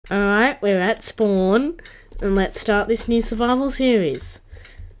we're at spawn, and let's start this new survival series.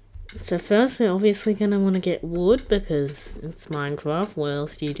 So first, we're obviously going to want to get wood, because it's Minecraft. What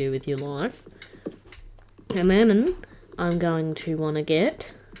else do you do with your life? And then, I'm going to want to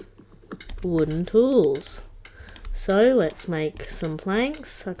get wooden tools. So, let's make some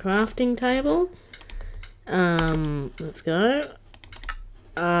planks, a crafting table. Let's go.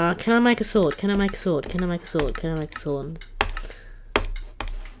 Can I make a sword? Can I make a sword? Can I make a sword? Can I make a sword?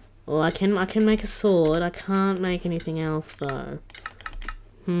 Well, I can make a sword. I can't make anything else, though.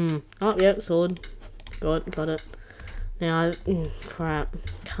 Oh, yep, sword. Got it. Now, crap.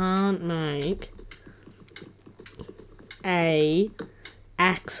 Can't make a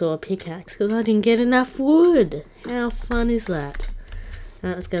axe or a pickaxe because I didn't get enough wood. How fun is that?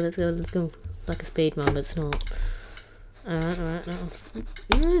 Alright, let's go. It's like a speed run, but it's not. Alright.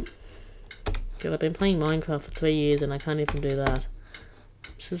 God, I've been playing Minecraft for 3 years and I can't even do that.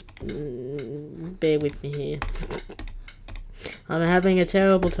 Just bear with me here. I'm having a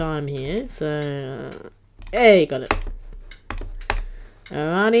terrible time here, so hey, got it.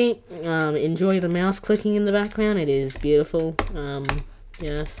 Alrighty, enjoy the mouse clicking in the background. It is beautiful.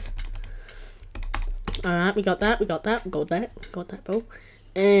 Yes. Alright, we got that, bro.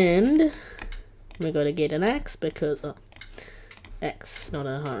 And we gotta get an axe because axe, not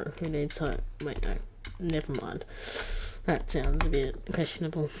a hoe. Who needs hoe? Wait, no, never mind. That sounds a bit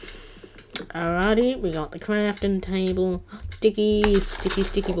questionable. Alrighty, we got the crafting table. Sticky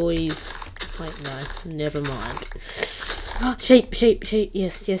boys. Wait, no, never mind. Oh, sheep.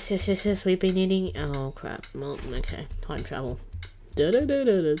 Yes, we've been eating. Oh, crap. Well, okay, time travel.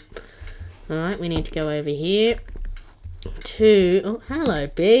 Alright, we need to go over here to... Oh, hello,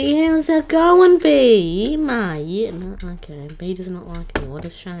 B. How's it going, B? Mate. No, okay, B does not like me. What a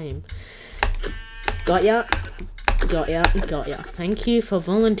shame. Got ya. Thank you for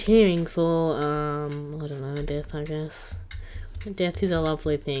volunteering for, I don't know, death, I guess. Death is a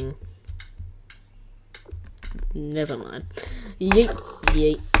lovely thing. Never mind. Yeet.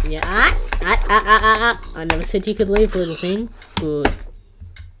 Yeah. I never said you could leave, little thing. Good.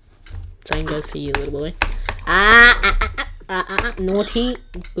 Same goes for you, little boy. Naughty.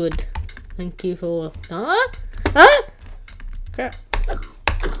 Good. Thank you for... Crap.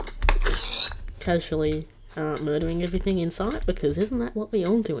 Casually murdering everything in sight, because isn't that what we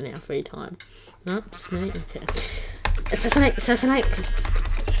all do in our free time? No, just me? Okay. Assassinate!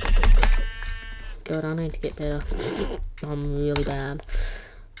 God, I need to get better. I'm really bad.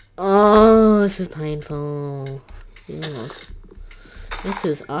 Oh, this is painful. Yeah. This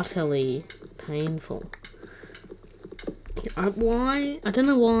is utterly painful. Why? I don't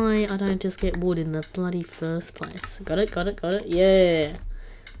know why I don't just get wood in the bloody first place. Got it. Yeah.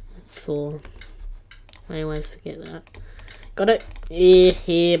 That's 4. I always forget that. Got it.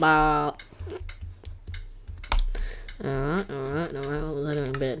 Yeah, bar. Alright. What was I doing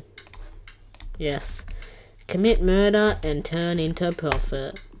in bed? Yes. Commit murder and turn into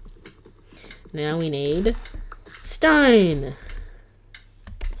profit. Now we need stone.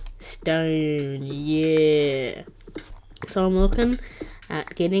 Yeah. So I'm looking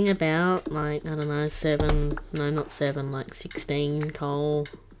at getting about, like, I don't know, 16 coal,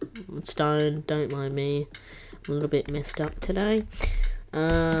 stone. Don't mind me. I'm a little bit messed up today.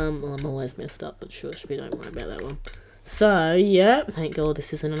 Well, I'm always messed up, but shush, we don't worry about that one. So, yeah, thank God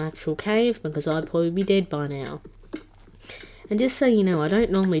this isn't an actual cave, because I'd probably be dead by now. And just so you know, I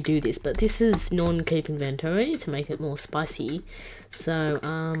don't normally do this, but this is non-keep inventory to make it more spicy.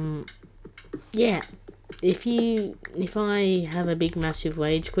 So, yeah. If I have a big massive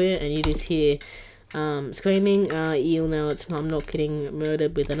rage quit and you just hear screaming, you'll know I'm not getting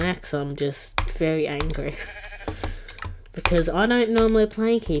murdered with an axe. I'm just very angry. Because I don't normally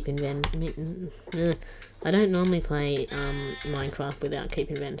play Minecraft without keep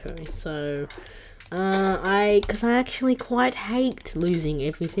inventory. So because I actually quite hate losing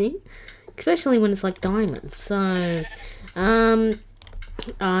everything, especially when it's like diamonds. So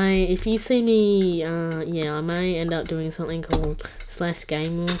if you see me, yeah, I may end up doing something called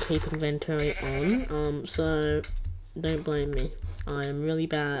 /game rule, keep inventory on, so don't blame me. I am really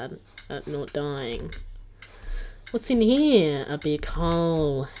bad at not dying. What's in here? A big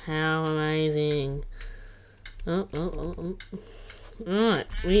hole. How amazing. Oh. Alright,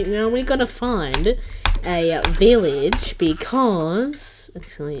 now we gotta find a village, because...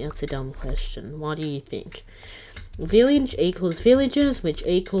 Actually, that's a dumb question. What do you think? Village equals villagers, which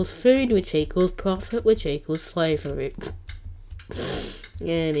equals food, which equals profit, which equals slavery.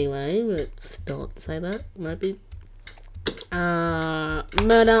 Anyway, let's not say that. Maybe.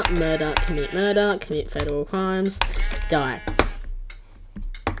 Murder, commit federal crimes, die.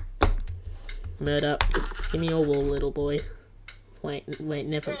 Murder. Give me your wool, little boy. Wait,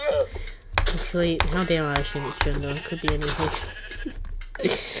 never. Actually, how dare I assume it's gender? Could be anything.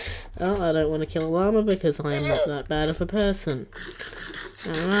 Oh, I don't want to kill a llama because I am not that bad of a person.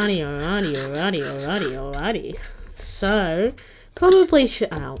 Alrighty. So, probably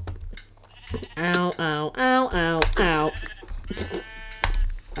ow. Ow.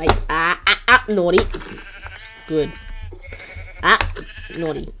 Naughty. Good.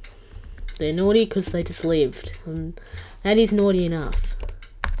 Naughty. They're naughty because they just lived. And that is naughty enough.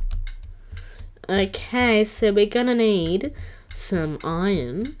 Okay, so we're gonna need some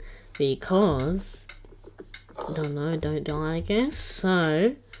iron because I don't know, don't die, I guess.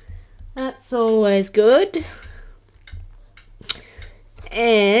 So that's always good.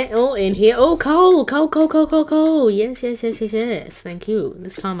 And in here, coal. Yes. Thank you.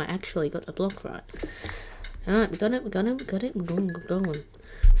 This time I actually got the block right. Alright, we got it. We're going.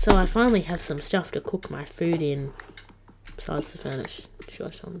 So I finally have some stuff to cook my food in. Besides the furnace.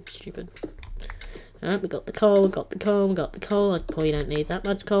 Shush, I'm stupid. Alright, we got the coal. I probably don't need that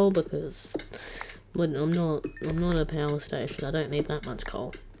much coal because I'm not a power station. I don't need that much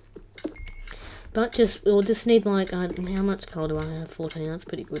coal. But we'll just need like, how much coal do I have? 14, that's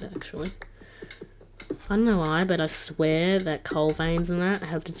pretty good actually. I don't know why, but I swear that coal veins and that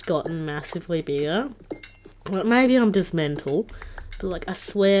have just gotten massively bigger. Well, maybe I'm just mental, but like I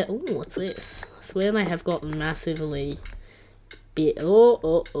swear, what's this? I swear they have gotten massively big.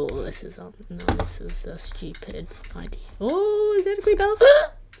 This is a stupid idea. Oh, is that a creeper?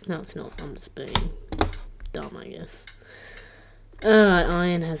 No, it's not. I'm just being dumb, I guess.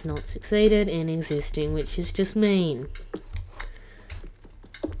 Iron has not succeeded in existing, which is just mean.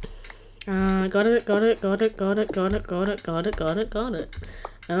 Got it.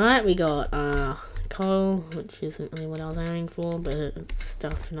 Alright, we got, coal, which isn't really what I was aiming for, but it's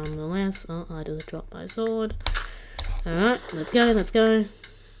stuff nonetheless. Oh, I just dropped my sword. Alright, let's go. Let's go.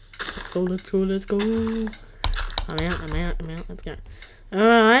 I'm out, let's go.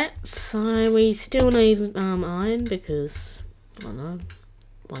 Alright, so we still need, iron because... I don't know.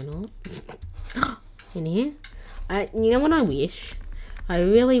 Why not? In here? You know what I wish? I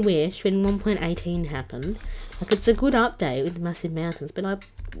really wish when 1.18 happened, like it's a good update with massive mountains, but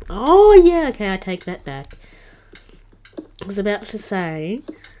oh yeah, okay, I take that back. I was about to say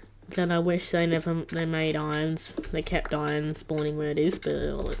that I wish they made irons, they kept iron spawning where it is, but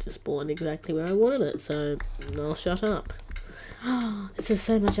it just spawned exactly where I wanted it, so I'll shut up. This is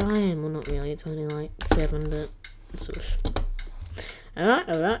so much iron. Well, not really, it's only like 7, but swoosh.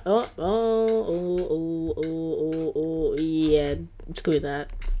 Alright, yeah, screw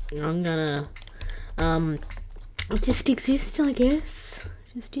that. I'm gonna, just exist, I guess.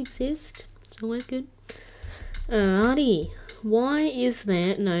 Just exist. It's always good. Alrighty. Why is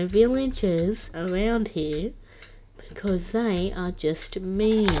there no villagers around here? Because they are just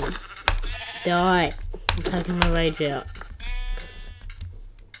mean. Die. I'm taking my rage out.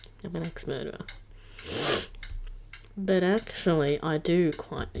 I'm an ex-murderer. But actually, I do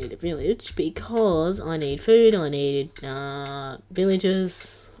quite need a village because I need food, I need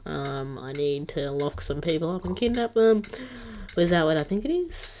villagers, I need to lock some people up and kidnap them. Is that what I think it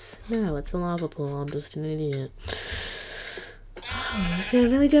is? No, it's a lava pool, I'm just an idiot. Is there a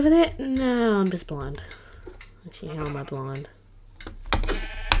village over there? No, I'm just blind. Actually, how am I blind?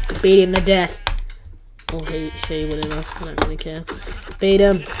 Beat him to death! Or he, she, whatever, I don't really care. Beat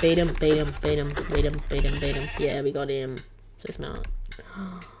him. Yeah, we got him. So smart.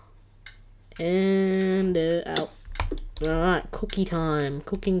 And, out. Alright, cookie time.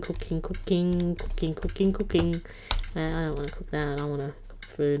 Cooking. I don't want to cook that, I want to cook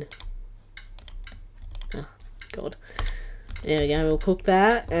food. Oh, God. There we go, we'll cook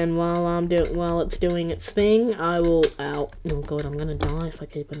that, and while it's doing its thing, I will, oh God, I'm gonna die if I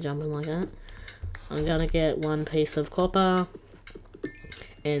keep on jumping like that. I'm gonna get 1 piece of copper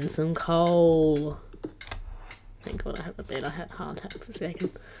and some coal. Thank God I have a bed. I had a heart attack for a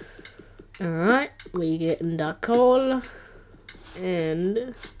second. Alright, we getting that coal.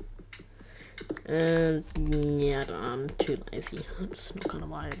 And yeah, I'm too lazy. I'm just not gonna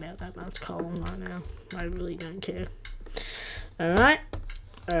worry about that much coal right now. I really don't care. Alright.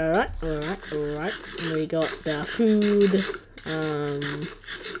 We got the food.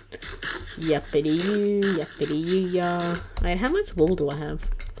 Yappity ya. Wait, how much wool do I have?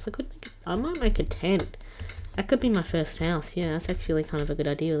 I might make a tent. That could be my first house. Yeah, that's actually kind of a good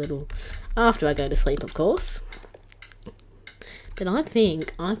idea. After I go to sleep, of course. But I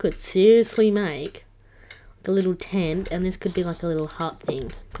think I could seriously make the little tent, and this could be like a little hut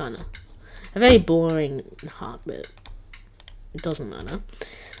thing, kind of. A very boring hut, but it doesn't matter.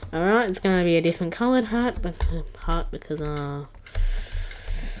 Alright, it's going to be a different coloured heart because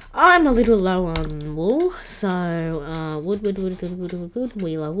I'm a little low on wool. So, wood.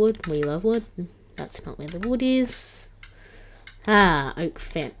 We love wood. That's not where the wood is. Ah, oak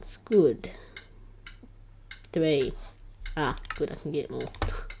fence. Good. 3. Ah, good, I can get more.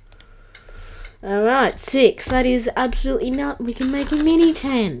 Alright, 6. That is absolutely not. We can make a mini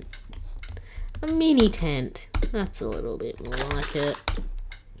tent. A mini tent. That's a little bit more like it.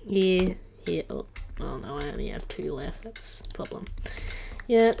 Yeah. Oh no, I only have 2 left. That's the problem.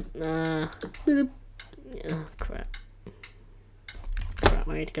 Yep. Oh, crap. Crap,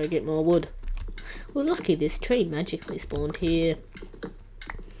 I need to go get more wood. Well, lucky this tree magically spawned here.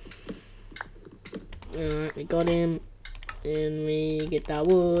 Alright, we got him. And we get that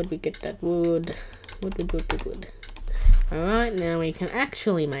wood. Wood. Alright, now we can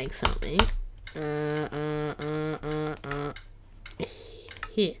actually make something.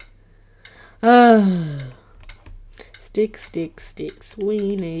 Here. Sticks.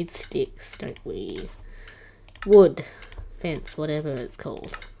 We need sticks, don't we? Wood. Fence, whatever it's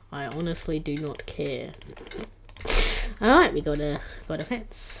called. I honestly do not care. Alright, we got a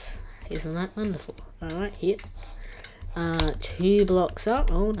fence. Isn't that wonderful? Alright, here. 2 blocks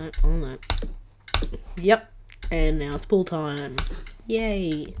up. Oh no. Yep. And now it's pool time.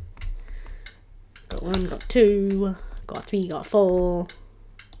 Yay. Got 1, got 2, got 3, got 4,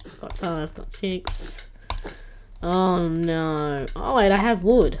 got 5, got 6. Oh no. Oh wait, I have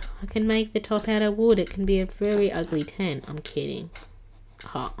wood. I can make the top out of wood. It can be a very ugly tent. I'm kidding.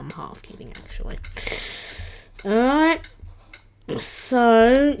 I'm half kidding actually. Alright.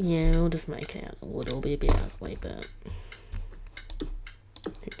 So, yeah, we'll just make it out of wood. It'll be a bit ugly, but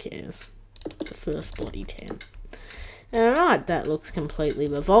who cares? It's a first body tent. Alright, that looks completely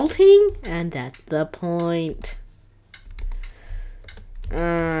revolting, and that's the point.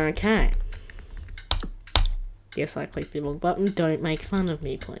 Okay. Yes, I clicked the wrong button. Don't make fun of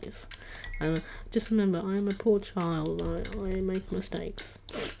me, please. Just remember, I am a poor child. I make mistakes.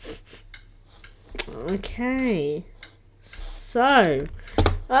 Okay. So,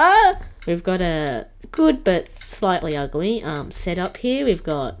 we've got a good but slightly ugly setup here. We've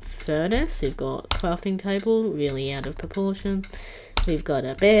got furnace, we've got crafting table, really out of proportion. We've got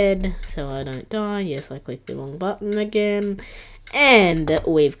a bed, so I don't die. Yes, I clicked the wrong button again. And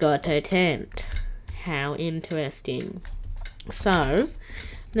we've got a tent. How interesting. So,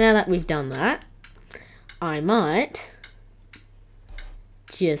 now that we've done that, I might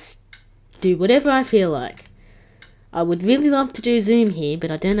just do whatever I feel like. I would really love to do Zoom here, but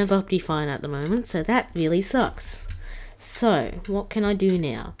I don't have Optifine at the moment, so that really sucks. So, what can I do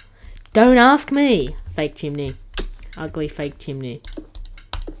now? Don't ask me! Fake chimney. Ugly fake chimney.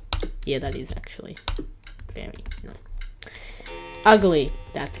 Yeah, that is actually very nice. Ugly.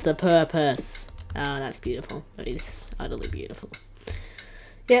 That's the purpose. That's beautiful. That is utterly beautiful.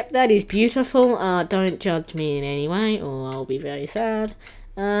 Yep, that is beautiful. Don't judge me in any way, or I'll be very sad.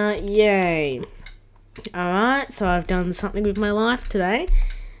 Yay. Alright, so I've done something with my life today.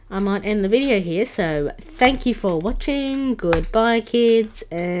 I might end the video here, so thank you for watching. Goodbye, kids,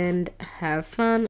 and have fun.